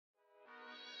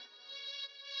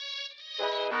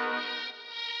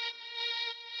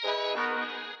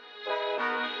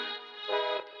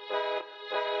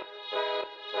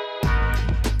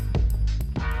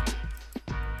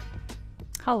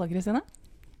Hallo, Kristine.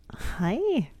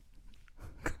 Hei.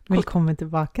 Velkommen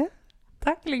tilbake.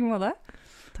 Takk, like måte.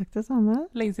 Takk det samme.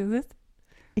 Lenge siden sist.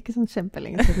 Ikke sånn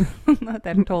kjempelenge siden. Det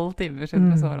er 12 timer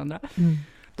siden vi så hverandre.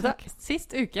 Takk.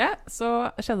 Sist uke så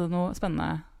skjedde det noe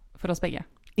spennende for oss begge.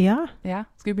 Ja. Ja,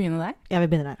 skal vi begynne der? Ja, vi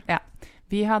begynner der. Ja.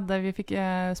 Vi fikk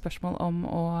spørsmål om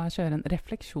å kjøre en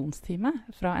refleksjonstime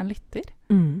fra en lytter.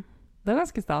 Det var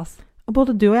ganske stas. Og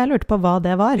både du og jeg lurte på hva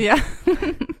det var. Ja.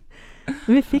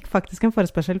 Men vi fikk faktisk en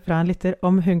forespørsel fra en lytter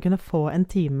om hun kunne få en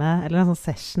time eller en sånn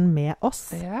session med oss.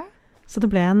 Ja. Så det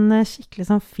ble en skikkelig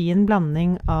sånn fin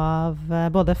blanding av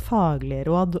både faglige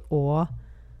råd og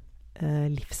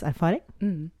livserfaring.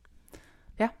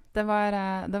 Ja, det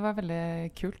var veldig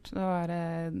kult.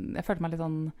 Jeg følte meg litt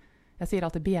sånn, jeg sier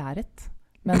alltid begjæret,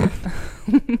 men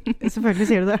Selvfølgelig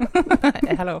sier du det.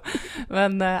 Hello.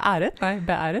 Men æret? Nei,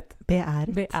 beæret.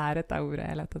 Beæret. Beæret er ordet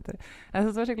jeg lette etter. Jeg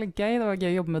synes det var skikkelig gøy. Det var gøy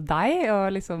å jobbe med deg, og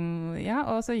liksom, ja,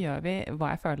 og så gjør vi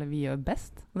hva jeg føler vi gjør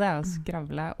best. Det er å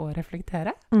skravle og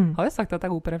reflektere. Har vi sagt at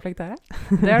jeg er god på å reflektere?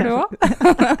 Det er du også.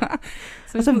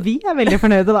 Altså, vi er veldig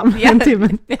fornøyde da med den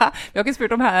timen. Ja, vi har ikke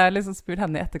spurt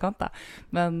henne i etterkant da,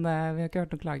 men vi har ikke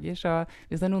hørt noen klager, så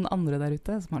hvis det er noen andre der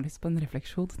ute som har lyst på en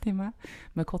refleksjonstime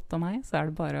med Kott og meg, så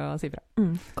er det bare å si fra.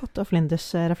 Kott og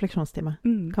Flinders refleksjonstime.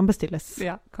 Kan bestilles.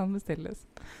 Ja, kan bestilles.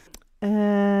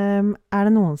 Er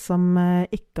det noen som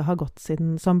ikke har gått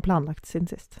som planlagt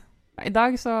siden sist? I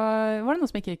dag så var det noe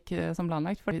som ikke gikk som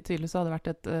planlagt, for tydeligvis hadde det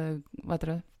vært et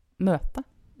møte.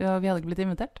 Ja, vi hadde ikke blitt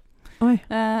invitert. Oi,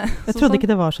 jeg trodde ikke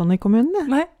det var sånn i kommunen. Ja.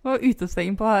 Nei, det var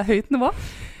utestenging på høyt nivå.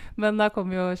 Men da kom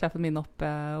jo sjefen min opp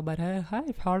og bare, hei,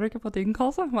 har dere ikke fått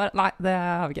innkallelse? Nei, det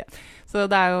har vi ikke. Så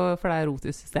det er jo, for det er rot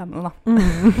i systemene da,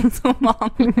 som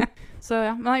vanlig. Så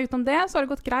ja, men utenom det så har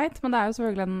det gått greit, men det er jo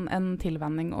selvfølgelig en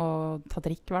tilvenning å ta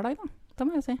drikk hver dag da. Det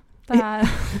må jeg si.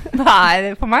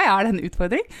 For meg er det en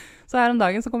utfordring. Så her om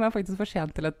dagen så kom jeg faktisk for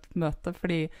sent til et møte,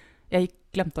 fordi jeg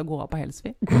glemte å gå av på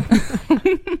Helsfyr.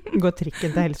 Gå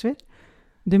trikken til Helsfyr?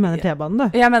 Du mener T-banen da?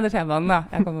 Jeg mener T-banen, ja.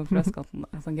 Jeg kommer fra Østkanten,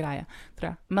 en sånn greie,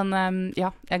 tror jeg. Men ja,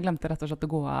 jeg glemte rett og slett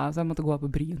å gå av, så jeg måtte gå av på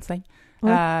Brynseng.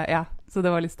 Ja, så det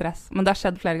var litt stress. Men det har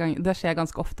skjedd flere ganger, det skjer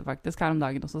ganske ofte faktisk her om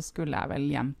dagen, og så skulle jeg vel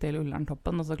hjem til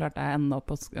Ullerntoppen, og så klarte jeg å ende opp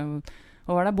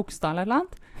hva var det, Bogstad eller noe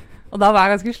annet? Og da var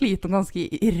jeg ganske sliten og ganske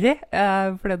irrig,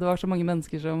 fordi det var så mange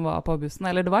mennesker som var på bussen.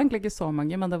 Eller det var egentlig ikke så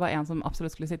mange, men det var en som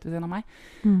absolutt skulle sitte ved siden av meg.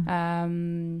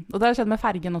 Og det har skjedd med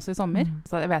fergen også i sommer,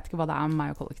 så jeg vet ikke hva det er med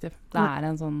meg og kollektiv. Det er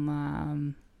en sånn,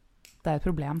 det er et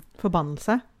problem.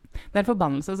 Forbannelse? Det er en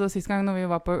forbannelse, så sist gang når vi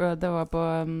var på, det var på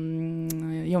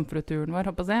jomfruturen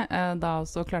vår, håper jeg å si, da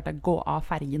så klarte jeg å gå av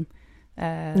fergen.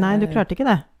 Nei, du klarte ikke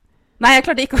det. Nei, jeg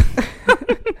klarte ikke å...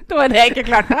 Det var det jeg ikke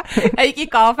klarte. Jeg gikk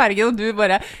ikke av fergen, og du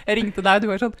bare ringte deg, og du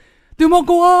var sånn, du må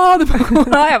gå av!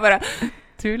 Jeg bare,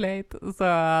 too late. Så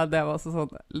det var også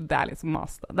sånn, det er litt som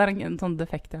mas da. Det er en sånn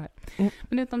defekt jeg har.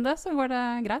 Men utenom det så går det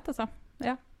greit, altså.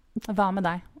 Ja. Hva med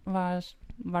deg? Hva er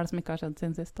det som ikke har skjedd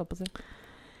siden sist, håper jeg?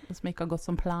 Som ikke har gått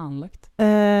som planlagt?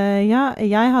 Ja,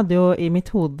 jeg hadde jo i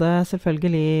mitt hode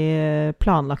selvfølgelig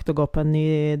planlagt å gå på en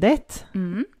ny date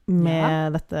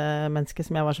med dette mennesket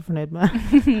som jeg var så fornøyd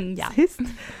med sist.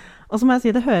 Og så må jeg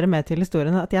si, det hører med til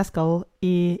historien at jeg skal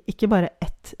i ikke bare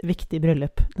ett viktig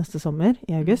bryllup neste sommer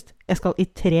i august, jeg skal i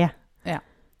 3. Ja,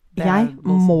 jeg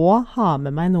må ha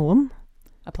med meg noen.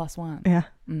 A plus one. Ja.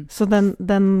 Så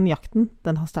den jakten,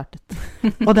 den har startet.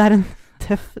 Og det er en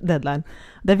tøff deadline.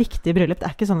 Det er viktig bryllup. Det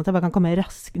er ikke sånn at jeg bare kan komme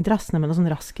drassende med noe sånn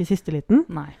rask i siste liten.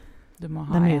 Nei. Du må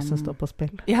ha det er mye som står på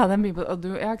spill. Ja, det er mye, og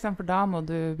for da må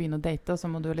du begynne å date, og så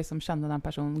må du liksom kjenne den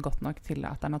personen godt nok til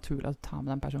at det er naturlig å ta med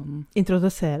den personen.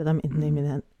 Introdusere dem inn i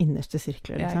mine innerste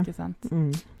sirkler, liksom. Ja, ikke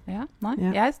sant? Ja, nei.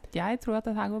 Ja. Jeg tror at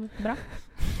dette her går bra.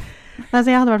 Altså,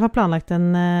 jeg hadde i hvert fall planlagt en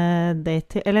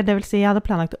date til, eller det vil si, jeg hadde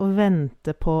planlagt å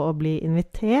vente på å bli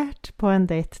invitert på en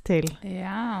date til.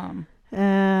 Ja.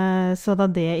 Så da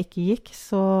det ikke gikk,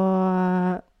 så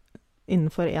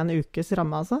innenfor en ukes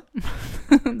ramme, altså.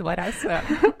 Det var reis, ja.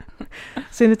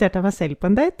 Så inviterte jeg meg selv på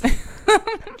en date.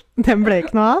 Den ble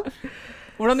ikke noe av.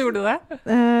 Hvordan gjorde du det?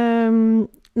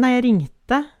 Nei, jeg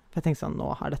ringte. For jeg tenkte sånn, nå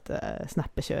har dette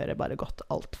snappekjøret bare gått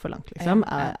alt for langt, liksom.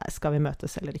 Skal vi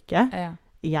møtes eller ikke? Ja.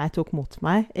 Jeg tok mot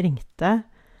meg, ringte,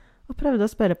 og prøvde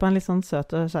å spørre på en litt sånn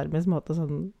søt og skjermisk måte,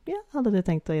 sånn, ja, hadde du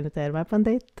tenkt å invitere meg på en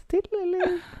date til,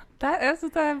 eller? Jeg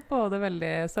synes det er både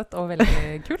veldig søtt og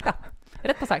veldig kult, da.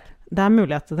 Rett på sak. Det er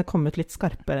mulig at det kom ut litt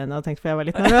skarpere enn jeg hadde tenkt, for jeg var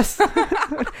litt nervøs.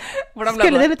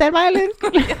 Skulle du invitere meg, eller?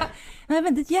 Ja. Jeg har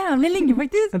ventet jævlig lenge,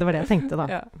 faktisk. Det var det jeg tenkte, da.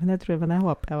 Ja. Men jeg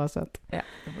håper jeg var søt. Ja,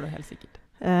 det var du helt sikkert.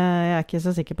 Jeg er ikke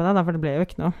så sikker på det, da, for det ble jo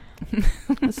ikke noe.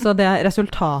 Så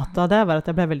resultatet av det var at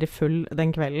jeg ble veldig full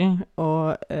den kvelden,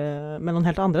 og med noen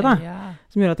helt andre da,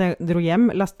 som gjorde at jeg dro hjem,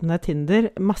 lastet ned Tinder,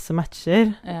 masse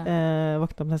matcher,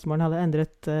 våknet opp neste morgen, hadde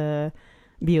endret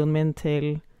bioen min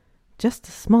til Just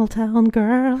a small town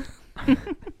girl.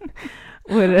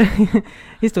 Hvor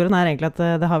historien er egentlig at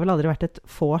det har vel aldri vært et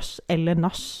vors eller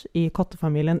nach i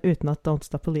kottefamilien uten at Don't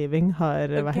Stop Believing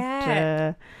har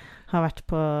vært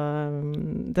på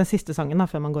den siste sangen da,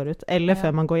 før man går ut, eller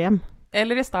før man går hjem.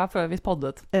 Eller i sted før vi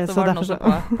poddet. Så var den også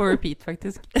på repeat,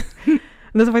 faktisk.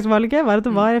 Det som faktisk var litt gøy, var at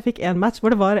jeg fikk en match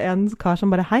hvor det var en kar som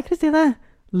bare, «Hei, Kristine,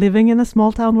 living in a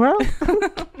small town world?»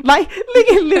 Nei,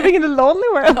 living in a lonely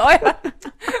world.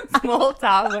 Small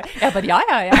town world. Jeg bare,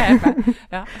 jeg er med.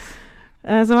 Ja.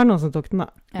 Så var det noen som tok den da.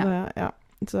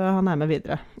 Så han er med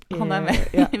videre. Han er med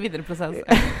i videre prosess.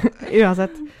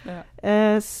 Uansett.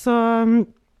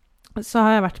 Så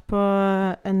har jeg vært på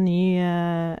en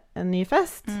ny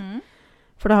fest.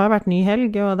 For det har jo vært ny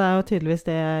helg, og det er jo tydeligvis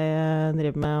det jeg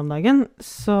driver med om dagen.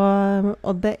 Så,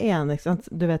 og det ene, ikke sant?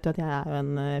 Du vet jo at jeg er jo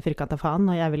en firkantet fan,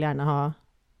 og jeg vil gjerne ha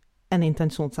en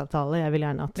intensjonsavtale. Jeg vil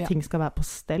gjerne at ting skal være på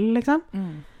stell, liksom.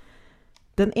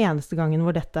 Den eneste gangen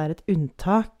hvor dette er et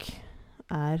unntak,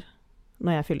 er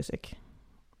når jeg er fyllesyk.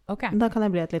 Okay. Da kan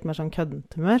jeg bli et litt mer sånn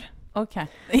køddent humør. Ok.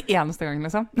 Eneste gangen,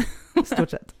 liksom?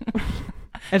 Stort sett.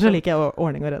 Ellers så liker jeg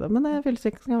ordning og rede, men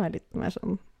fyllesyk skal være litt mer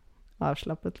sånn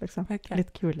avslappet, liksom. Okay.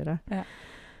 Litt kulere. Ja.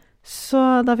 Så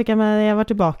da fikk jeg var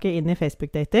tilbake inn i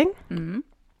Facebook-dating.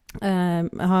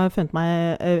 Jeg har funnet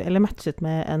meg, eller matchet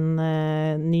med en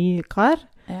ny kar,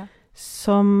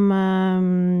 som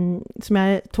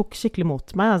jeg tok skikkelig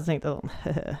mot meg. Altså tenkte jeg sånn,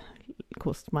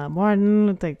 kost meg om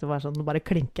morgenen, tenkte bare sånn, bare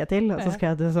klinker jeg til. Og så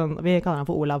skrev jeg det sånn, vi kaller han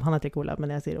for Olav, han heter ikke Olav,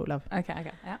 men jeg sier Olav. Okay,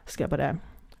 ja. Så skrev jeg bare,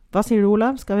 hva sier du,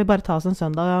 Olav? Skal vi bare ta oss en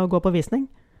søndag og gå på visning?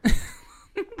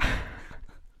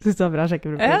 Synes det var bra,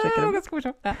 sjekker det. Ja, det var ganske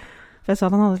morsomt. Ja. For jeg så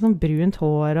at han hadde sånn brunt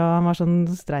hår, og han var sånn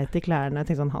streit i klærne. Jeg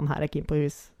tenkte sånn, han her er keen på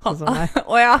hus.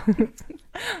 Åja!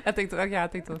 Jeg tenkte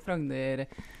sånn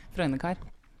Frogner-kar.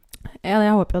 Ja,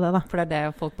 jeg håper jo det da. For det er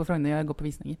det folk på Frogner gjør, går på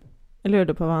visninger. Jeg lurer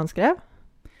du på hva han skrev?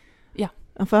 Ja.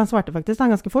 For han svarte faktisk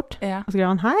da, ganske fort. Ja. Og så skrev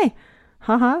han, hei,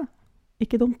 haha,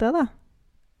 ikke dumt det da.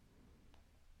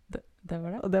 Det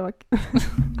var det. Og det var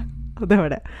og det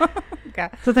var det. Okay.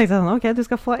 Så tenkte jeg sånn, ok, du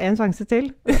skal få en sjanse til.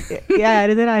 Jeg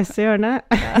er i det reise hjørnet.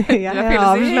 Jeg er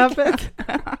avslappet.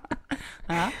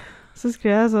 Ja. Så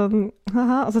skrev jeg sånn,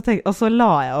 haha, og så la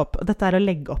jeg opp, dette er å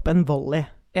legge opp en volley,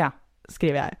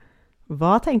 skriver jeg.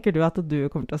 Hva tenker du at du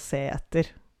kommer til å se etter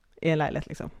i en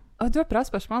leilighet, liksom? Du har et bra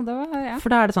spørsmål, det var, ja.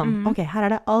 For da er det sånn, ok, her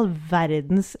er det all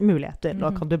verdens muligheter. Nå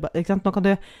kan du, ikke sant? Nå kan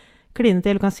du kline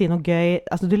til, du kan si noe gøy,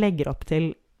 altså du legger opp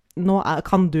til,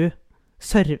 kan du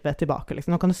serve tilbake,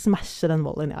 liksom. Nå kan du smashe den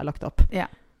volleyen jeg har lagt opp. Ja.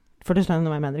 For du skjønner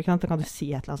noe jeg mener, ikke sant? Da kan du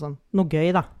si et eller annet sånn, noe gøy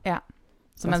da. Ja,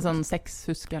 som en sånn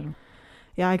sexhusk eller noe.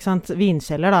 Ja, ikke sant?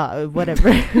 Vinkjeller da,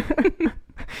 whatever.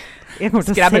 Jeg kommer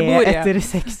til å se etter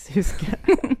sexhusk.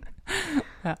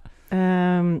 Ja.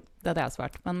 Det hadde jeg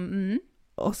svart, men...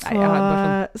 Og så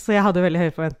jeg hadde veldig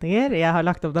høye forventninger. Jeg har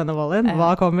lagt opp denne volleyen.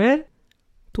 Hva kommer?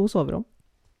 2 soverom.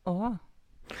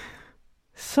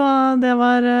 Så det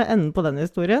var enden på denne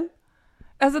historien.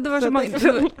 Altså, det var så mange...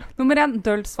 Nummer 1,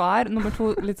 dølt svar. Nummer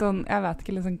 2, litt sånn, jeg vet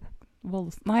ikke, litt sånn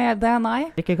voldsomt. Nei, det er nei.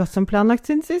 Ikke gått som planlagt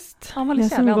siden sist. Han var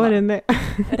litt kjærlig,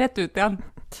 rett ut igjen.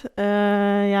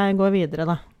 Jeg går videre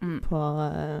da,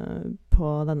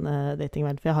 på denne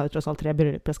datingverden, for jeg har jo tross alt 3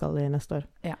 bryllup jeg skal i neste år.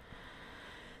 Ja.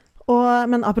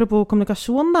 Men apropos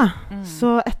kommunikasjon da,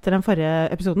 så etter den forrige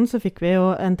episoden så fikk vi jo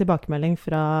en tilbakemelding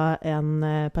fra en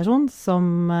person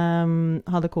som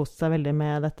hadde kost seg veldig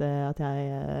med dette at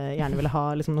jeg gjerne ville ha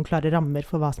liksom, noen klare rammer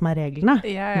for hva som er reglene,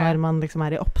 når man liksom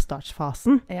er i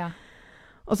oppstartsfasen. Ja.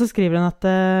 Og så skriver hun at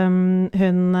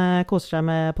hun koser seg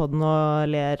med podden og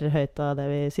ler høyt av det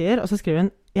vi sier, og så skriver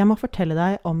hun, jeg må fortelle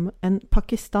deg om en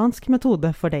pakistansk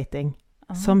metode for dating.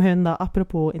 Som hun da,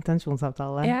 apropos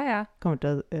intensjonsavtale, kommer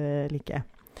til å like.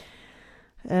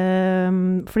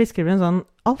 For de skriver en sånn,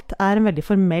 alt er en veldig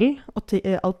formell, det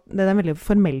er en veldig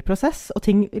formell prosess, og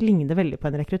ting ligner veldig på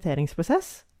en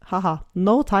rekrutteringsprosess. Haha,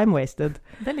 no time wasted.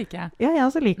 Det liker jeg. Ja, jeg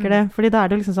også liker det, fordi da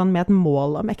er det liksom sånn med et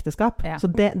mål om ekteskap. Så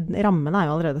rammen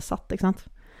er jo allerede satt, ikke sant?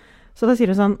 Så da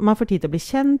sier hun sånn, man får tid til å bli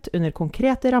kjent under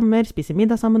konkrete rammer, spise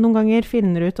middag sammen noen ganger,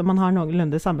 finner ut om man har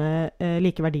noenlunde samme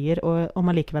like verdier, og om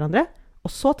man liker hverandre. Og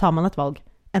så tar man et valg.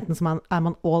 Enten så er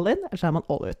man all in, eller så er man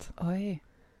all out. Oi.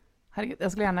 Herregud,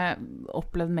 jeg skulle gjerne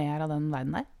opplevd mer av den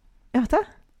verden der. Jeg vet det.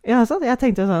 Ja, altså, jeg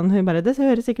tenkte jo sånn, hun bare, det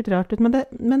høres sikkert rart ut,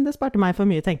 men det sparte meg for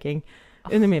mye tenking.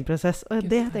 under min prosess. Og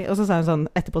så sa hun sånn,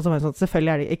 etterpå så var hun sånn,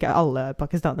 selvfølgelig er det ikke alle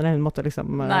pakistanere, hun måtte liksom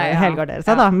helgardere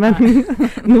seg da, men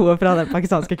noe fra den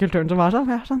pakistanske kulturen som var sånn,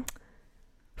 jeg er sånn,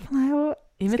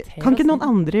 kan ikke noen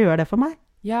andre gjøre det for meg?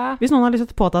 Ja. Hvis noen har lyst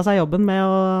til å påta seg jobben med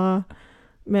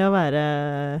å være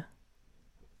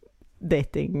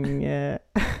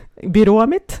datingbyrået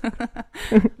mitt.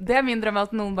 Det er min drøm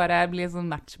at noen bare blir sånn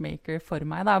matchmaker for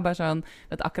meg, da, bare sånn,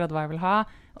 vet akkurat hva jeg vil ha,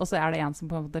 og så er det en som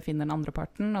på en måte finner den andre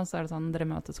parten, og så er det sånn, dere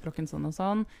møtes klokken sånn og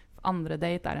sånn. Andre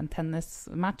date er en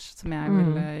tennismatch som jeg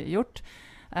ville gjort.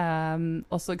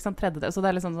 Og så, ikke sant, tredje date, så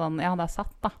det er liksom sånn, ja, det er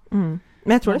satt da.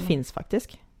 Men jeg tror det finnes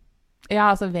faktisk.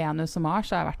 Ja, altså Venus og Mars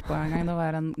har jeg vært på en gang. Det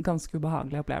var en ganske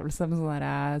ubehagelig opplevelse med sånn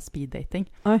der speed-dating.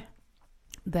 Oi.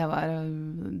 Det er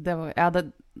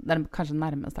kanskje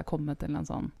nærmest jeg har kommet til en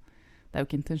sånn, det er jo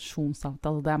ikke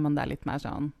intensjonsavtale det, men det er litt mer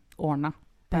sånn ordnet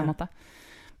på en måte.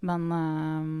 Men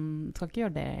skal ikke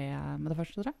gjøre det med det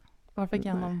første, tror jeg. I hvert fall ikke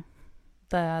gjennom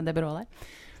det byrået der.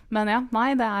 Men ja,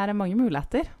 nei, det er mange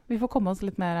muligheter. Vi får komme oss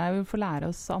litt mer, vi får lære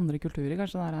oss andre kulturer,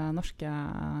 kanskje den norske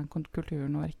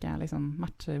kulturen vår ikke liksom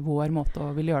matcher vår måte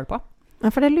å ville gjøre det på. Ja,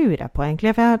 for det lurer jeg på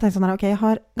egentlig, for jeg har tenkt sånn her, ok, jeg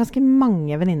har ganske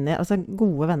mange venninner, altså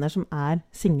gode venner som er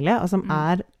single, og som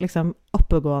er liksom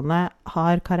oppegående,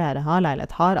 har karriere, har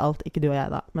leilighet, har alt, ikke du og jeg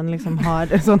da, men liksom har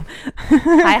sånn...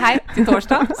 Hei, til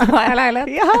torsdag, så har jeg leilighet.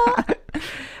 Ja!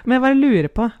 Men jeg bare lurer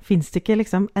på, finnes det ikke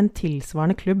liksom en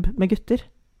tilsvarende klubb med gutter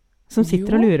som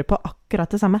sitter og lurer på akkurat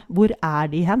det samme? Hvor er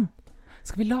de hen?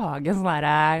 Skal vi lage en sånn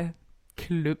der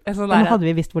klubb? Men hadde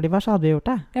vi visst hvor de var, så hadde vi gjort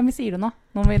det. Ja, men sier du nå?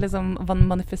 Nå må vi liksom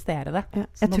manifestere det. Ja,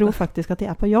 jeg tror faktisk at de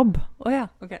er på jobb.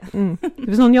 Ja, ok.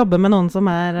 Hvis noen jobber med noen som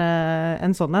er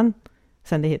en sånn en,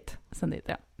 send de hit. Send de hit,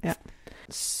 ja.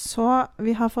 Så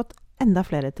vi har fått enda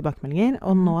flere tilbakemeldinger,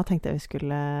 og nå tenkte jeg vi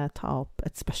skulle ta opp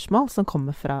et spørsmål som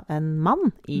kommer fra en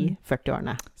mann i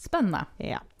 40-årene. Spennende.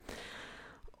 Ja.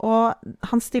 Og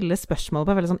han stiller spørsmål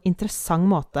på en veldig sånn interessant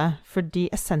måte, fordi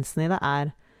essensen i det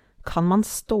er, kan man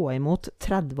stå imot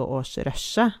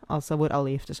 30-årsrushet, altså hvor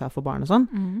alle gifter seg for barn og sånn,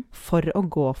 for å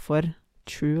gå for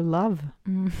true love,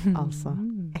 altså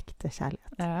ekte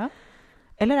kjærlighet? Ja.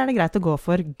 Eller er det greit å gå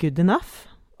for good enough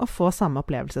og få samme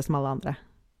opplevelse som alle andre?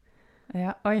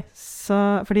 Ja, oi. Så,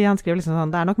 fordi han skriver liksom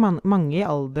sånn, det er nok mange i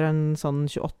alderen sånn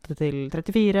 28 til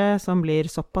 34 som blir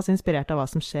såpass inspirert av hva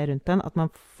som skjer rundt den, at man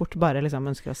fort bare liksom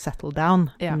ønsker å settle down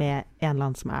med en eller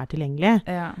annen som er tilgjengelig.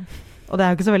 Ja. Og det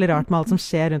er jo ikke så veldig rart med alt som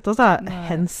skjer rundt oss da.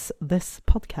 Hence this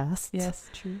podcast.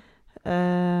 Yes, true.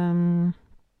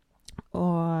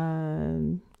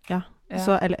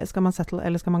 Så eller skal man settle,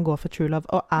 eller skal man gå for true love?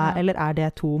 Og eller er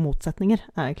det to motsetninger,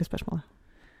 er egentlig spørsmålet.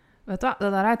 Vet du hva, det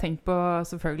der har jeg tenkt på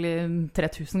selvfølgelig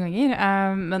 3000 ganger,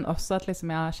 men også at liksom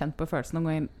jeg har kjent på følelsen noen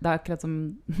ganger, det er akkurat som,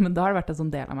 men da har det vært en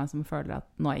sånn del av meg som føler at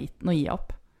nå gir jeg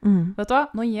opp. Vet du hva,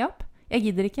 nå gir jeg opp. Jeg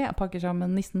gidder ikke, jeg pakker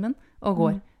sammen nissen min og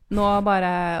går. Nå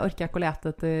bare orker jeg ikke å lete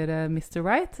etter Mr.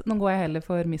 Right, nå går jeg heller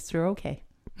for Mr. OK.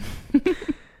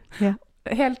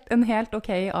 En helt OK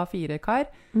A4-kar,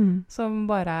 som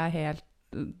bare er helt,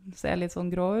 ser litt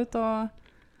sånn grå ut,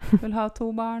 og vil ha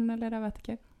 2 barn, eller jeg vet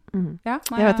ikke. Ja,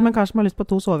 jeg vet om en kar som har lyst på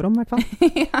 2 soverom, i hvert fall.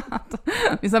 Ja,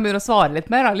 hvis han begynner å svare litt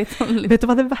mer, da. Litt. Vet du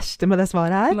hva det verste med det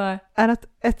svaret er? Nei. Er at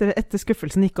etter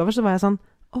skuffelsen gikk over, så var jeg sånn,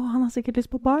 han har sikkert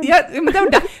lyst på barn. Ja, men det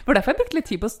var derfor jeg brukte litt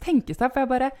tid på å tenke seg, for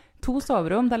jeg bare, 2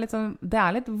 soverom, det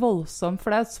er litt voldsomt, for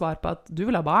det er et svar på at du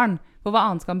vil ha barn. For hva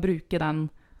annet skal han bruke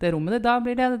det rommet ditt? Da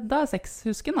blir det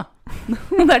sexhusken, da.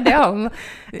 Det er det han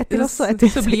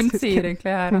sublimt sier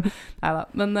egentlig her. Neida.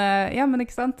 Men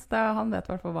ikke sant? Han vet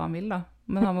i hvert fall hva han vil, da.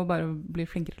 Men han må bare bli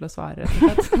flinkere til å svare,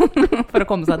 rett og slett, for å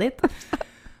komme seg dit.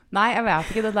 Nei, jeg vet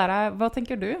ikke det der. Hva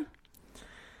tenker du?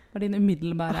 Hva er din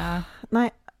umiddelbare... Nei,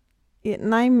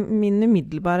 min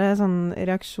umiddelbare sånn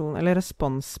reaksjon, eller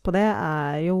respons på det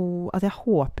er jo at jeg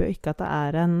håper jo ikke at det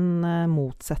er en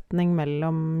motsetning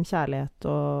mellom kjærlighet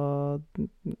og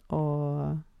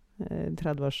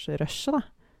 30-årsrushet, da.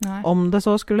 Nei. Om det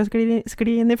så skulle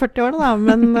skli inn i 40-årene, da.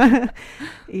 Men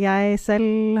jeg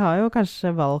selv har jo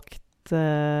kanskje valgt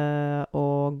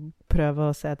å prøve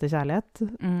å se etter kjærlighet.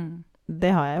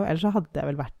 Det har jeg jo, ellers så hadde jeg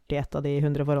vel vært i et av de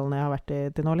 100 forholdene jeg har vært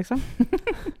i til nå, liksom.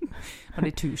 Av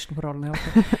de 1000 forholdene jeg har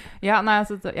vært i. Ja,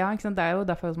 ikke sant, det er jo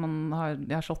derfor jeg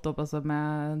har slått opp også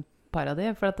med par av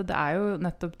de, for at det er jo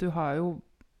nettopp, du har jo,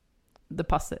 det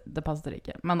passer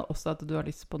ikke, men også at du har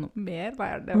lyst på noe mer,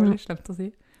 det er veldig slemt å si.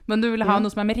 Men du vil ha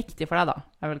noe som er mer riktig for deg da,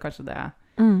 er vel kanskje det.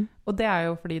 Og det er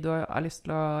jo fordi du har lyst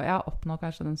til å oppnå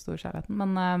kanskje den store kjærligheten,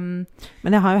 men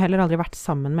jeg har jo heller aldri vært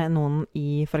sammen med noen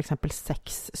i for eksempel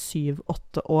 6, 7,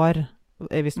 8 år,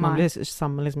 hvis man blir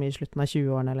sammen liksom i slutten av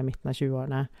 20-årene eller midten av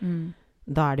 20-årene.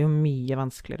 da det jo mye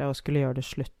vanskeligere å skulle gjøre det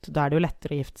slutt. Da det jo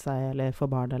lettere å gifte seg eller få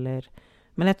barn eller...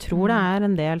 Men jeg tror det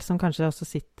en del som kanskje også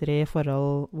sitter i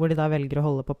forhold hvor de da velger å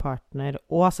holde på partner,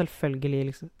 og selvfølgelig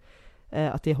liksom,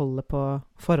 at de holder på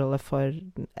forholdet for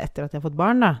etter at de har fått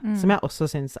barn, da. Som jeg også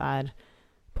synes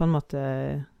på en måte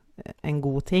en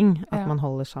god ting. At man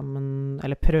holder sammen,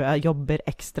 eller jobber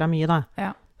ekstra mye, da.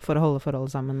 Ja. For å holde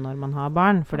forholdet sammen når man har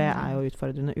barn. For det jo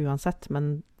utfordrende uansett.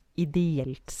 Men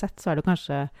ideelt sett så det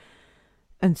kanskje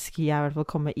ønsker jeg i hvert fall å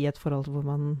komme i et forhold hvor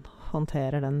man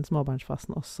håndterer den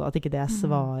småbarnsfasen også. At ikke det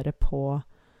svaret på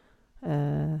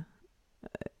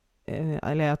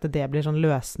eller at det blir sånn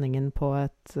løsningen på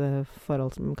et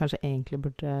forhold som kanskje egentlig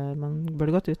man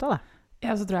burde gått ut av det.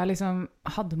 Ja, så tror jeg liksom,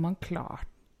 hadde man klart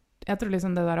jeg tror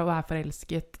liksom det der å være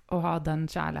forelsket og ha den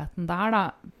kjærligheten der da,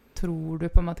 tror du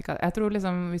på en måte ikke jeg tror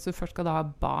liksom, hvis du først skal da ha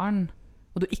barn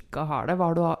og du ikke har det,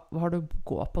 hva har du å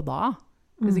gå på da?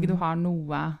 Hvis ikke du har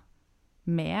noe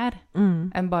mer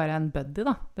enn bare en buddy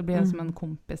da. Det blir som en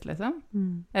kompis liksom.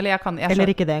 Eller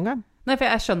eller ikke det engang. Nei, for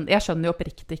jeg skjønner jo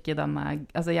oppriktig ikke denne,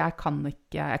 altså jeg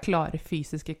klarer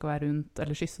fysisk ikke å være rundt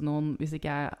eller kysse noen hvis ikke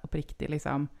jeg oppriktig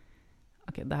liksom,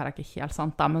 ok, det her ikke helt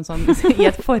sant da, men sånn i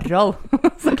et forhold,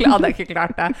 så hadde jeg ikke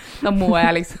klart det. Da må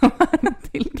jeg liksom være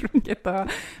tiltrukket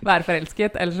og være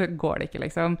forelsket, ellers så går det ikke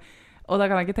liksom. Og da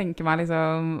kan jeg ikke tenke meg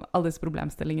liksom alle disse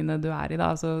problemstillingene du i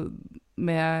da, altså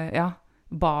med,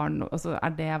 barn, og så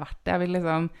det verdt det. Jeg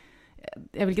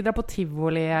vil ikke dra på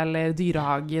tivoli eller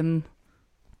dyrehagen.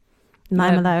 Nei,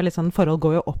 men det jo litt sånn, forhold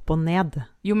går jo opp og ned.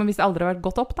 Jo, men hvis det aldri har vært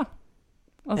gått opp da.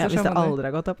 Ja, hvis det aldri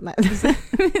har gått opp, nei.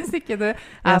 Hvis ikke du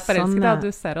forelsket, da du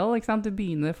settle, ikke sant? Du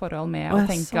begynner forhold med å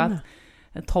tenke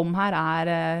at Tom her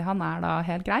han da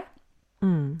helt grei.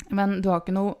 Men du har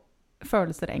ikke noe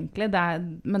følelser egentlig,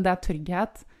 men det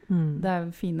trygghet, det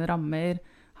fine rammer,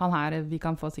 han her, vi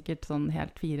kan få sikkert sånn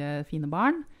helt 4 fine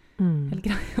barn, helt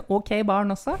grei, ok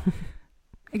barn også,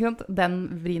 ikke sant? Den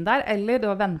vrien der, eller du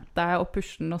vente og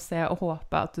pushe den og se og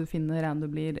håpe at du finner en du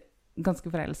blir ganske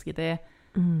forelsket i,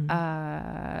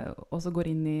 og så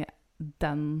går inn i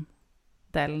den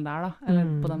delen der da, eller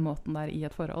på den måten der i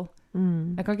et forhold.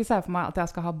 Jeg kan ikke se for meg at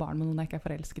jeg skal ha barn med noen jeg ikke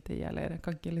forelsket i, eller jeg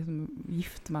kan ikke liksom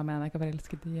gifte meg med en jeg ikke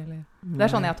forelsket i, eller... Det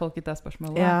sånn jeg har tolket det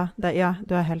spørsmålet. Ja,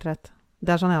 du har helt rett.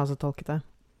 Det sånn jeg også tolket det.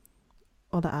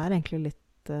 Og det egentlig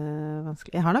litt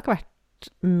vanskelig. Jeg har nok vært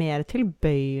mer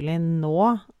tilbøyelig nå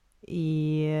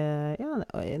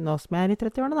nå som jeg i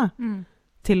 30-årene da,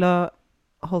 til å,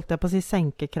 holdt jeg på å si,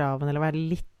 senke kravene, eller være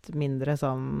litt mindre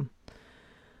sånn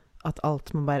at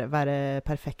alt må bare være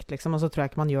perfekt, liksom. Og så tror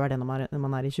jeg ikke man gjør det når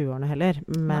man i 20-årene heller.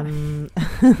 Men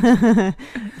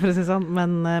for å si sånn.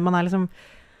 Men man liksom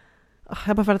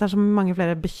jeg bare føler at det så mange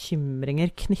flere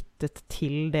bekymringer knyttet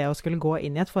til det å skulle gå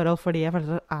inn i et forhold, fordi jeg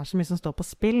føler at det så mye som står på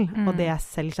spill. Og det jeg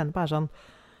selv kjenner på sånn,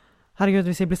 herregud,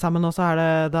 hvis vi blir sammen nå, så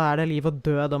da det liv og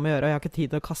død om å gjøre, og jeg har ikke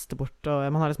tid til å kaste bort, og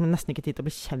man har liksom nesten ikke tid til å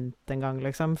bli kjent en gang,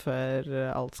 liksom, før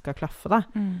alt skal klaffe, da.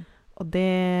 Og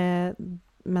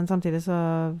men samtidig så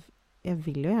jeg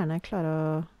vil jo gjerne klare å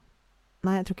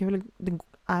nei, jeg tror ikke det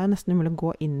jo nesten umulig å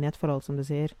gå inn i et forhold, som du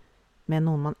sier, med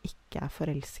noen man ikke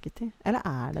forelsket i. Eller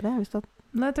det det? Hvis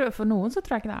Nei, for noen så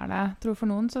tror jeg ikke det det. Jeg tror for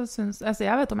noen så synes altså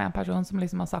jeg vet om en person som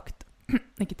liksom har sagt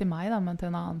ikke til meg da, men til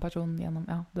en annen person gjennom,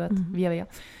 du vet, via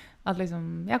at liksom,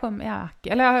 jeg ikke,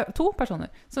 eller jeg har 2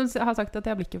 personer som har sagt at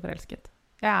jeg blir ikke forelsket.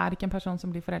 Jeg ikke en person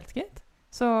som blir forelsket,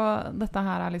 så dette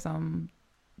her liksom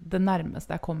det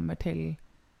nærmeste jeg kommer til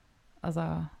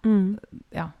altså,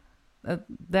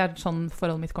 det sånn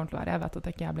forholdet mitt kommer til å være. Jeg vet at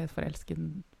jeg ikke ble forelsket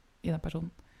i den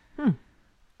personen.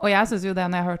 Og jeg synes jo det,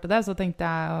 når jeg hørte det, så tenkte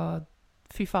jeg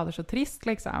fy fader, så trist,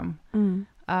 liksom.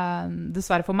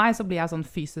 Dessverre for meg så blir jeg sånn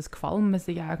fysisk kvalm, hvis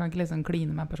ikke jeg kan ikke liksom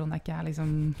kline med en person jeg ikke liksom...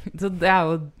 Så det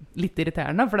jo litt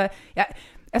irriterende, for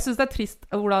jeg synes det trist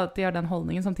hvordan de har den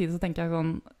holdningen. Samtidig så tenker jeg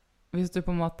sånn, hvis du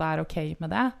på en måte ok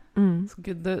med det,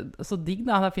 så digg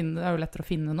da, det jo lettere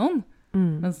å finne noen.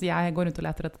 Mens jeg går rundt og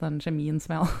leter etter den kjemien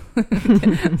som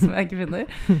jeg ikke finner.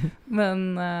 Men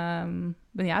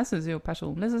jeg synes jo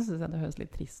personlig så synes jeg det høres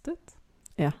litt trist ut.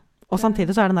 Ja. Og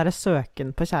samtidig så den der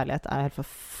søken på kjærlighet helt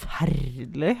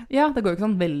forferdelig. Ja, det går jo ikke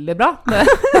sånn veldig bra.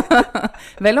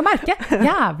 Vel å merke,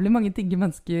 jævlig mange digge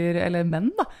mennesker, eller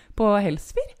menn da, på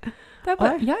Helsfyr. Det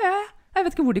bare, jeg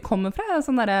vet ikke hvor de kommer fra,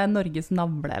 sånn der Norges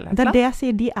navle eller noe. Det det jeg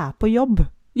sier, de på jobb.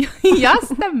 Ja,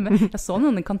 stemmer. Jeg så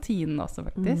noen i kantinen også,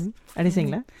 faktisk. De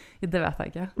single? Det vet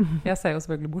jeg ikke. Jeg ser jo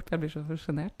selvfølgelig bort, jeg blir så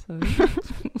genert.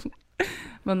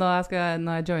 Men nå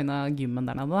jeg joinet gymmen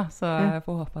der nede, da, så jeg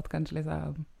får håpe at kanskje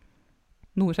liksom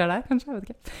noe skjer der, kanskje, jeg vet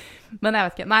ikke. Men jeg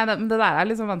vet ikke. Nei, det der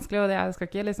liksom vanskelig, og jeg skal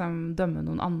ikke liksom dømme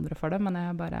noen andre for det, men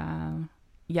jeg bare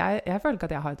jeg føler ikke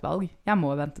at jeg har et valg. Jeg må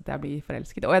vente til jeg blir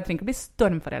forelsket. Og jeg trenger ikke bli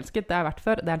stormforelsket, det har jeg vært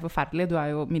før. Det er helt forferdelig, du er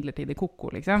jo midlertidig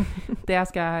koko, liksom. Det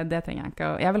trenger jeg ikke.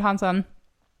 Jeg vil ha en sånn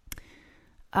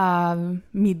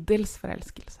middels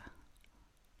forelskelse.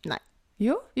 Nei.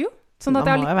 Jo. Sånn at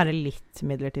man må jo være litt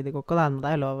midlertidig koko, da. Det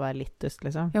er jo lov å være litt dust,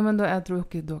 liksom. Ja, men jeg tror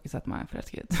ikke du har ikke sett meg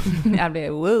forelsket. Jeg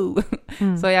blir wow.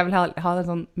 Så jeg vil ha det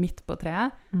sånn midt på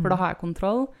treet, for da har jeg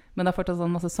kontroll, men det er fortsatt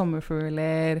sånn masse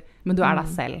sommerfugler, men du er deg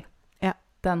selv. Ja.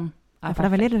 Den er for det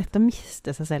er veldig rett å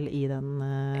miste seg selv i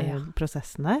den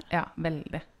prosessen der. Ja,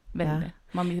 veldig. Ja.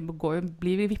 Man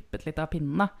blir vippet litt av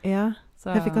pinnen, da. Ja.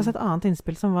 Så. Jeg fikk også et annet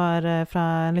innspill som var fra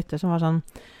en lytter som var sånn,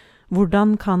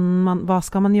 hva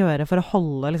skal man gjøre for å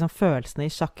holde liksom, følelsene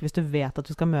i sjakk hvis du vet at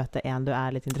du skal møte en du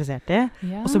er litt interessert i,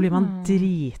 og så blir man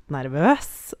dritnervøs,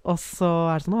 og så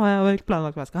er det sånn, jeg har ikke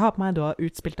planlagt hva jeg skal ha på meg, du har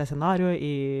utspilt deg scenario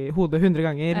i hodet 100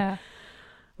 ganger.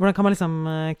 Hvordan kan man liksom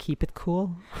keep it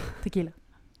cool? Tequila.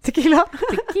 Tequila.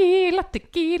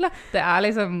 Det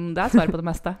er svar på det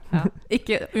meste. Ja.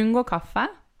 Ikke unngå kaffe.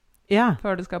 Ja.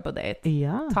 Før du skal på date.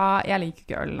 Ja. Jeg liker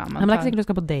ikke øl. Men det er ikke sikkert du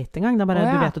skal på date engang. Det er bare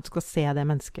du vet at du skal se det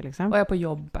mennesket, liksom. Og jeg er på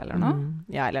jobb eller noe?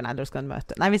 Ja, eller nei, du skal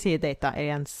møte. Nei, vi sier date da, i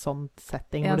en sånn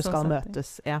setting hvor du skal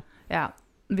møtes. Ja.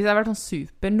 Hvis jeg har vært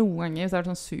sånn noen ganger, hvis jeg har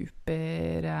vært sånn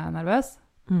super nervøs,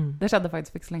 det skjedde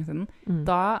faktisk ikke så lenge siden,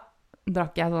 da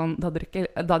drakk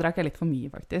jeg litt for mye,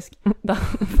 faktisk.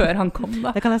 Før han kom,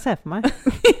 da. Det kan jeg se for meg.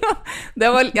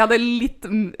 Jeg hadde litt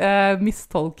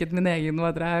mistolket min egen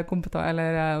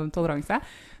toleranse.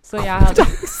 Så jeg hadde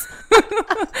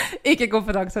ikke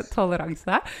kompetanse,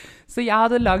 toleranse. Så jeg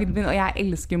hadde laget og jeg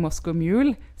elsker Moscow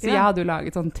Mule, så jeg hadde jo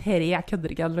laget sånn jeg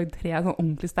kødder ikke, jeg hadde laget 3 sånn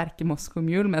ordentlig sterke Moscow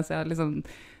Mule, mens jeg liksom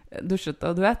dusjet,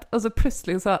 og du vet. Og så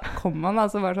plutselig så kom han,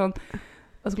 altså bare sånn,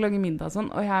 jeg skulle lage middag og sånn,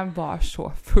 og jeg var så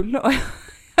full,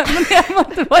 men jeg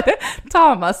måtte bare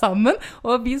ta meg sammen,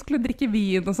 og vi skulle drikke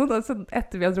vin og sånt, og så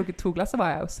etter vi hadde drukket 2 glass, så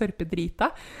var jeg jo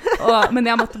sørpedrita, men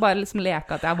jeg måtte bare liksom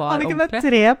leke at jeg var ordentlig. Han ikke med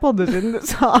 3 podder siden du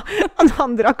sa at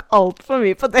han drakk alt for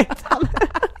mye på date.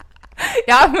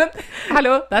 Ja, men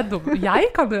hallo, det er dumt,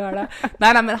 jeg kan jo gjøre det.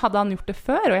 Nei, men hadde han gjort det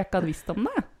før, og jeg ikke hadde visst om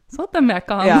det, så dømmer jeg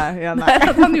ikke han. Det er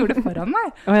at han gjorde det foran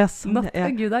meg. Not a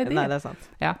good idea. Nei, det er sant.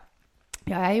 Ja,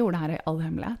 jeg gjorde det her i all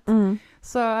hemmelighet.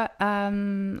 Så,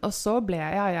 og så ble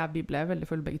vi ble veldig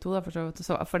full begge to, da,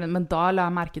 men da la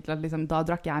jeg merke til at liksom, da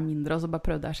drakk jeg mindre, og så bare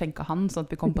prøvde jeg å skjenke han, sånn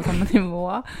at vi kom på samme nivå.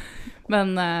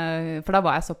 Men, for da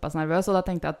var jeg såpass nervøs, og da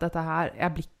tenkte jeg at dette her, jeg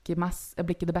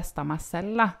blir ikke det beste av meg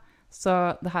selv, da. Så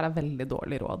det her er veldig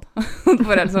dårlig råd,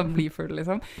 for ellers å bli full,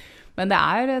 liksom. Men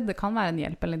det kan være en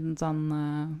hjelp, en liten sånn,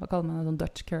 hva kaller man det, sånn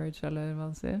Dutch courage, eller hva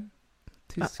det sier?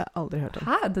 Jeg har aldri hørt det.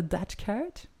 Hæ? The Dutch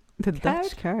courage? The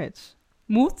Dutch courage.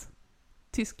 Mot?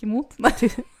 Tysk mot?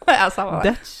 Jeg sa hva.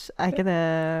 Dutch, er ikke det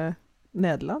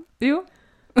Nederland? Jo.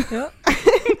 Ja.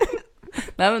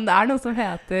 Nei, men det er noe som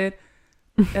heter,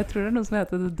 jeg tror det er noe som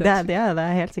heter The Dutch. Det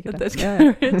er helt sikkert det. Jeg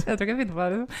tror ikke jeg finner på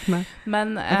det.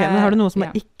 Men har du noe som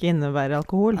ikke innebærer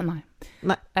alkohol? Nei.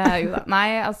 Jo da. Nei,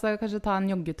 altså kanskje ta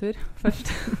en joggetur først.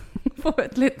 Få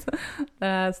ut litt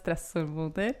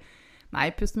stresshormoner. Nei,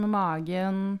 puste med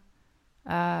magen.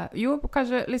 Jo,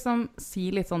 kanskje liksom si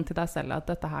litt sånn til deg selv at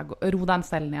dette her ro deg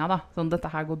selv ned, da. Sånn,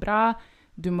 dette her går bra,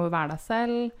 du må være deg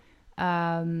selv.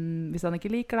 Hvis han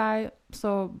ikke liker deg,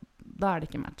 så da er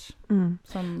det ikke match.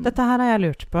 Sånn. Dette her har jeg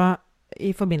lurt på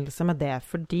i forbindelse med det,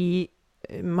 fordi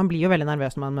man blir jo veldig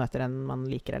nervøs når man møter en man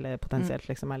liker, eller potensielt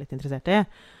liksom er litt interessert i.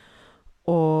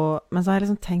 Men så har jeg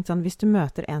liksom tenkt sånn, hvis du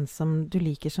møter en som du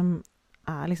liker som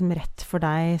er liksom rett for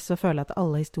deg, så føler jeg at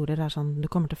alle historier er sånn, du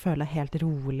kommer til å føle deg helt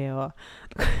rolig, og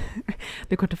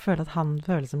du kommer til å føle at han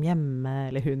føles som hjemme,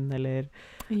 eller hun, eller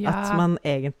at man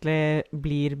egentlig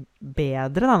blir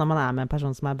bedre da, når man er med en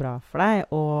person som er bra for deg,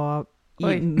 og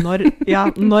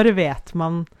når vet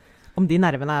man om de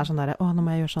nervene er sånn der, nå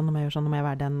må jeg gjøre sånn, nå må jeg gjøre sånn, nå må jeg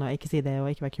være den, og ikke si det,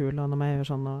 og ikke være kul, og nå må jeg gjøre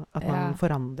sånn, og at man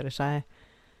forandrer seg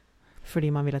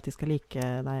fordi man vil at de skal like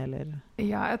deg, eller...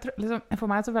 Ja, jeg tror, liksom, for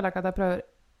meg så føler jeg ikke at jeg prøver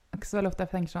ikke så veldig ofte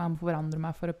jeg tenker sånn, jeg må forandre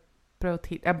meg for å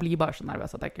prøve jeg blir bare så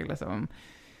nervøs at jeg ikke liksom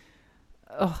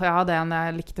det en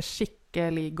jeg likte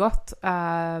skikkelig godt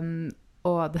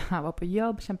og det her var på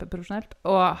jobb, kjempeprofesjonelt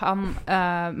og han,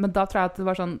 men da tror jeg at det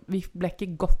var sånn, vi ble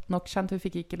ikke godt nok kjent, vi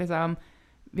fikk ikke liksom,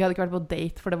 vi hadde ikke vært på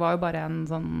date, for det var jo bare en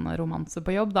sånn romanse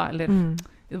på jobb da, eller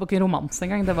det var ikke en romanse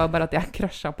engang, det var bare at jeg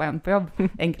krasja på en på jobb,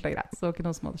 enkelt og greit, så det var ikke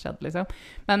noe som hadde skjedd liksom,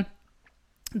 men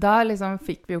da liksom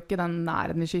fikk vi jo ikke den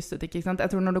nærheten vi kysset, ikke sant?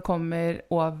 Jeg tror når du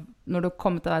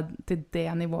kommer til det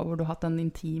nivået hvor du har hatt den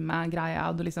intime greia,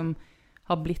 og du liksom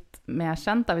har blitt mer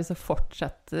kjent, da hvis du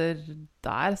fortsetter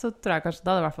der, så tror jeg kanskje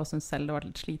da hadde i hvert fall syntes selv det var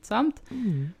litt slitsomt.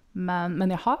 Men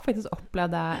jeg har faktisk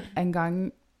opplevd det en gang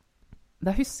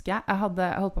da husker jeg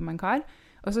hadde holdt på med en kar,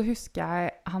 og så husker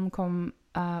jeg han kom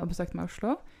og besøkte meg i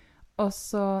Oslo, og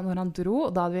så når han dro,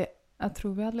 da hadde jeg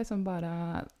tror vi hadde liksom bare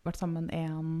vært sammen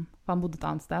for han bodde et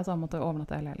annet sted, så han måtte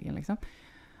overnatte hele helgen, liksom.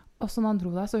 Og så når han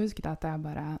dro da, så husket jeg at jeg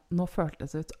bare, nå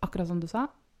føltes det ut, akkurat som du sa,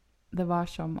 det var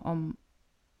som om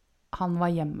han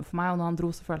var hjemme for meg, og når han dro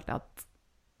så følte jeg at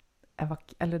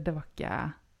det var ikke,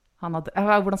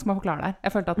 hvordan skal man forklare det her?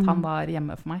 Jeg følte at han var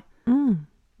hjemme for meg.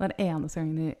 Det var den eneste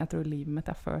gangen jeg tror i livet mitt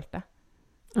jeg følte det.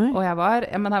 Og jeg var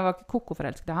ikke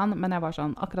koko-forelsket i han, men jeg var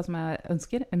sånn, akkurat som jeg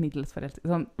ønsker, en middels forelsket,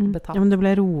 sånn betatt. Ja, men du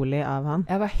ble rolig av han?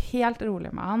 Jeg var helt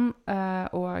rolig med han,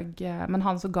 men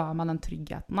han så ga meg den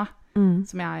tryggheten da,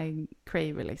 som jeg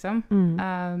craver, liksom.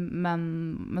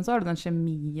 Men så har du den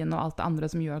kjemien og alt det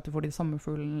andre som gjør at du får de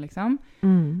sommerfuglene, liksom.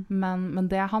 Men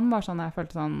det han var sånn, jeg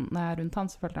følte sånn, når jeg er rundt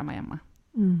han, så følte jeg meg hjemme.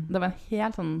 Det var en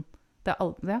helt sånn, det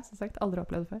har jeg som sagt aldri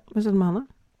opplevd før. Hva skjedde med han da?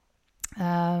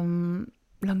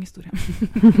 Lang historie.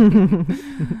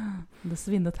 Det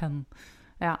svinnet hen.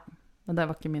 Ja, men det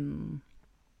var ikke min...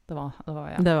 Det var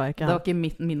ikke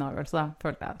min avgjørelse, da,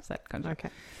 følte jeg selv, kanskje.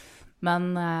 Okay.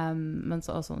 Men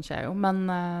sånn skjer jo. Men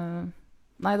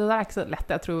nei, det der er ikke så lett.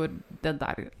 Jeg tror det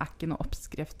der er ikke noe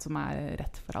oppskrift som er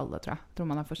rett for alle, tror jeg. Jeg tror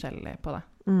man er forskjellig på det.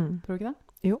 Tror du ikke det?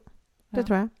 Jo, det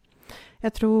tror jeg.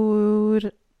 Jeg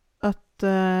tror at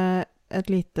et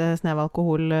lite snev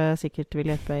alkohol sikkert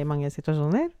vil hjelpe i mange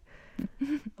situasjoner.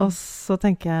 Og så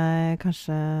tenker jeg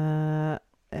kanskje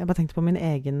jeg bare tenkte på min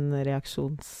egen jeg er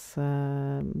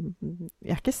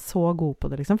ikke så god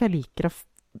på det liksom, for jeg liker å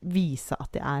vise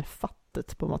at jeg er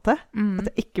fattet på en måte, at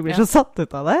jeg ikke blir så satt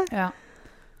ut av det.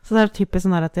 Så det er typisk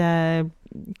sånn her at jeg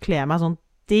kler meg sånn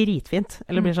dritfint,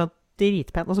 eller blir sånn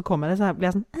dritpen, og så kommer jeg det, så blir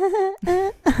jeg sånn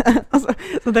altså,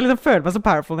 så det liksom føler meg så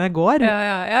powerful når jeg går.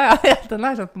 Ja, den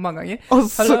har jeg skjønt på mange ganger. Og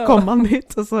så kommer man dit,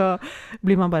 og så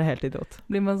blir man bare helt idiot.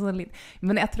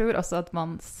 Men jeg tror også at man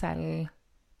selv,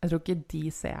 jeg tror ikke de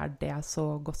ser det så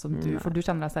godt som du, for du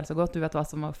kjenner deg selv så godt, du vet hva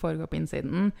som foregår på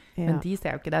innsiden, men de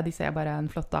ser jo ikke det, de ser bare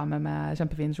en flott dame med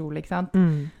kjempefin kjole, ikke sant?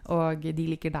 Og de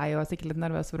liker deg, og er sikkert litt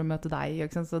nervøs for å møte deg,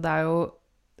 ikke sant? Så det er jo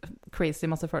crazy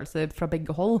masse følelser fra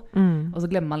begge hold, og så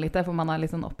glemmer man litt det, for man er litt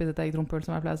sånn oppe i sitt eget rumpehull,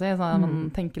 som jeg pleier å si, så man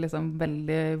tenker liksom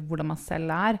veldig hvordan man selv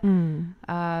er.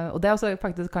 Og det er også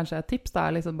faktisk kanskje et tips da,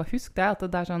 liksom bare husk det, at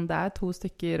det er sånn, det er 2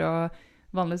 stykker, og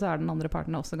vanligvis er den andre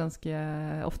parten også ganske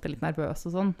ofte litt nervøs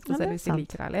og sånn, spesielt hvis de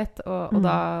liker deg litt, og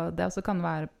da, det også kan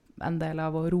være en del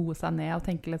av å roe seg ned og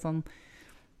tenke litt sånn,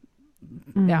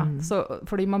 ja, så,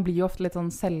 fordi man blir jo ofte litt sånn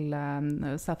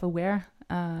self-aware,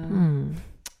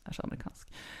 det er så amerikansk.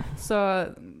 Så,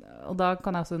 og da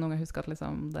kan jeg også noen ganger huske at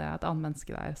liksom, det er et annet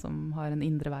menneske der som har en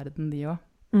indre verden, de også.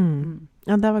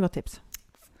 Ja, det var godt tips.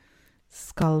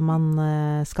 Skal man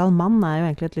er jo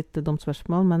egentlig et litt dumt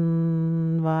spørsmål, men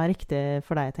hva er riktig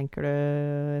for deg, tenker du,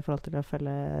 i forhold til å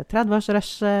følge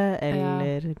 30-årsrushet,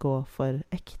 eller gå for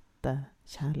ekte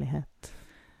kjærlighet?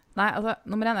 Nei, altså,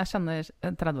 nummer 1, jeg kjenner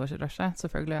 30-årsrushet,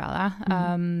 selvfølgelig gjør jeg det.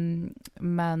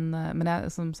 Men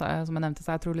jeg, som jeg nevnte,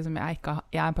 så jeg tror liksom jeg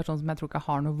er en person som jeg tror ikke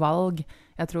har noe valg.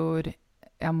 Jeg tror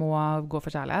jeg må gå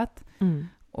for kjærlighet,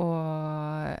 og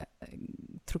jeg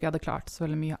tror ikke jeg hadde klart så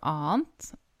veldig mye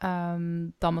annet.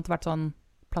 Da måtte det vært sånn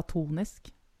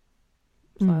platonisk.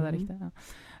 Så er det riktig,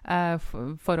 ja.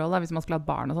 Forhold, hvis man skulle ha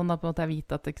et barn og sånn, da måtte jeg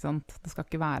vite at ikke sant, det skal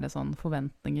ikke være sånn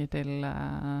forventninger til...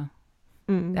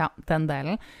 ja, den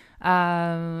delen.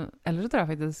 Eller så tror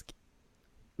jeg faktisk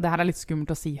det her er litt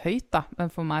skummelt å si høyt da, men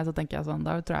for meg så tenker jeg sånn,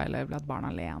 da tror jeg vil ha et barn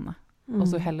alene. Og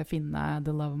så heller finne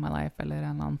the love of my life, eller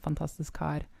en eller annen fantastisk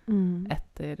kar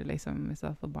etter, liksom, hvis jeg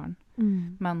har fått barn.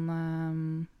 Men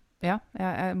ja,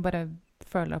 jeg bare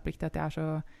føler oppriktig at jeg er så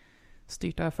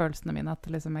styrt av følelsene mine, at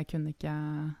liksom jeg kunne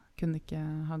ikke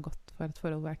ha gått for et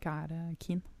forhold hvor jeg ikke er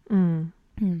keen.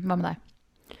 Hva med deg?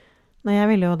 Nei, jeg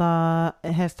ville jo da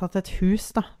helst hatt et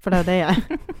hus, da. For det er det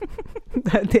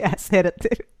det er det jeg ser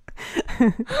etter.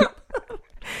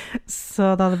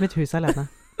 Så da hadde det blitt hus alene.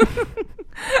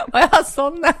 Ja,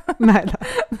 sånn, ja. Neida.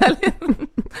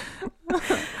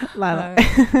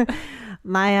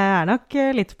 Nei, jeg er nok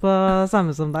litt på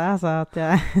samme som deg, altså at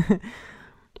jeg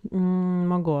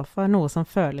må gå for noe som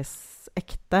føles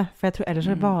ekte. For jeg tror ellers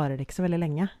så varer det ikke så veldig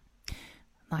lenge.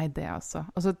 Nei, det også.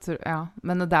 Ja.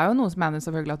 Men det er jo noe som mener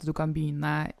selvfølgelig at du kan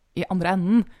begynne i andre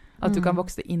enden. At du kan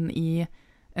vokse inn i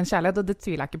en kjærlighet, og det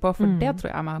tviler jeg ikke på, for det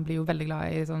tror jeg man blir jo veldig glad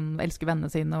i, sånn, elsker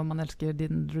vennene sine, og man elsker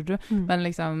din men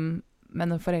liksom,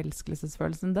 men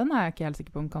forelskelsesfølelsen, den er jeg ikke helt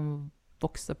sikker på om kan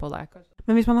vokse på deg, kanskje.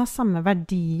 Men hvis man har samme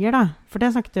verdier da, for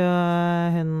det snakket jo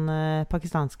hun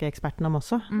pakistanske eksperten om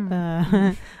også,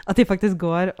 at de faktisk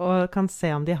går og kan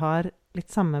se om de har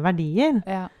litt samme verdier.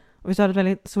 Ja. Og hvis du har et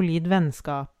veldig solid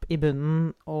vennskap i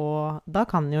bunnen, og da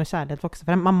kan jo kjærlighet vokse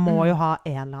frem. Man må jo ha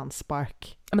en eller annen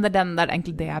spark. Men det er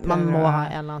egentlig det jeg prøver Man må ha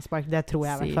en eller annen spark, det tror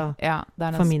jeg i hvert fall. Ja,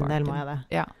 for min del må jeg det.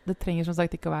 Ja, det trenger som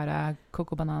sagt ikke å være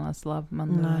Coco Bananas love,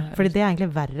 men... Fordi det er egentlig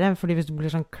verre, fordi hvis du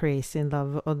blir sånn crazy in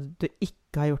love, og du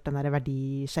ikke har gjort den der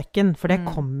verdisjekken, for det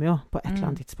kommer jo på et eller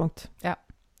annet tidspunkt. Ja,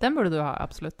 den burde du ha,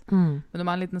 absolutt. Men du må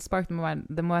ha en liten spark, det må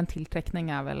være en tiltrekning,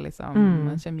 er vel liksom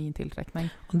kjemi-tiltrekning.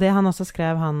 Og det han også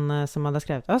skrev, han som hadde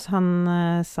skrevet oss, han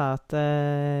sa at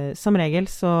som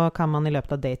regel så kan man i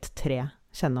løpet av date 3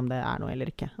 kjenne om det er noe eller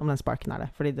ikke, om den sparken er det.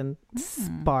 Fordi den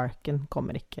sparken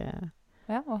kommer ikke...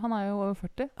 Ja, og han er jo over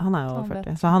 40. Han er jo over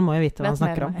 40, så han må jo vite hva han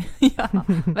snakker om. Ja,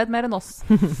 vet mer enn oss.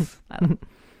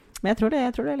 Men jeg tror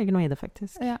det ligger noe i det,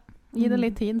 faktisk. Ja, gi det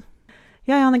litt tid.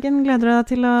 Ja, Janniken, gleder du deg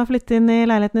til å flytte inn i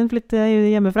leiligheten din, flytte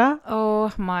hjemmefra?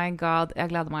 Oh my god,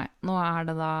 jeg gleder meg. Nå har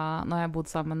jeg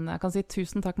bodd sammen, jeg kan si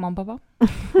 1000 takk, mamma og pappa,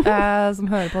 som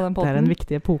hører på den podden. Det er en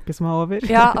viktig epoke som er over.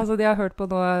 Ja, altså de har hørt på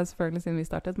nå selvfølgelig siden vi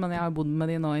startet, men jeg har bodd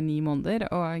med de nå i 9 måneder,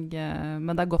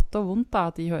 men det er godt og vondt da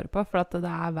at de hører på, for at det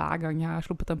er hver gang jeg har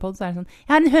sluppet en podd, så er det sånn,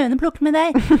 jeg har en høneplukk med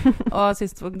deg! Og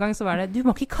siste gang så var det, du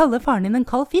må ikke kalle faren din en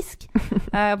kald fisk!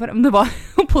 Men det var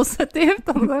jo positivt,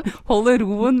 holde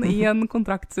roen i en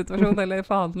kontraktsituasjon eller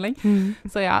forhandling.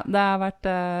 Så ja,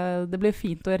 det blir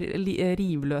fint å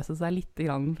rivløse seg litt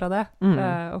grann fra det,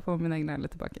 og få min egen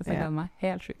leilighet tilbake. Så jeg gleder meg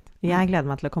helt sjukt. Jeg gleder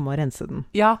meg til å komme og rense den.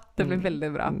 Ja, det blir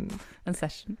veldig bra. En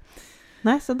session.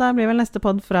 Nei, så da blir vel neste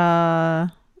podd fra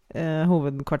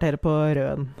hovedkvarteret på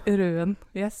Røen. Røen,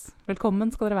 yes.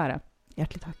 Velkommen skal dere være.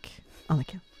 Hjertelig takk,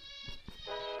 Anniken.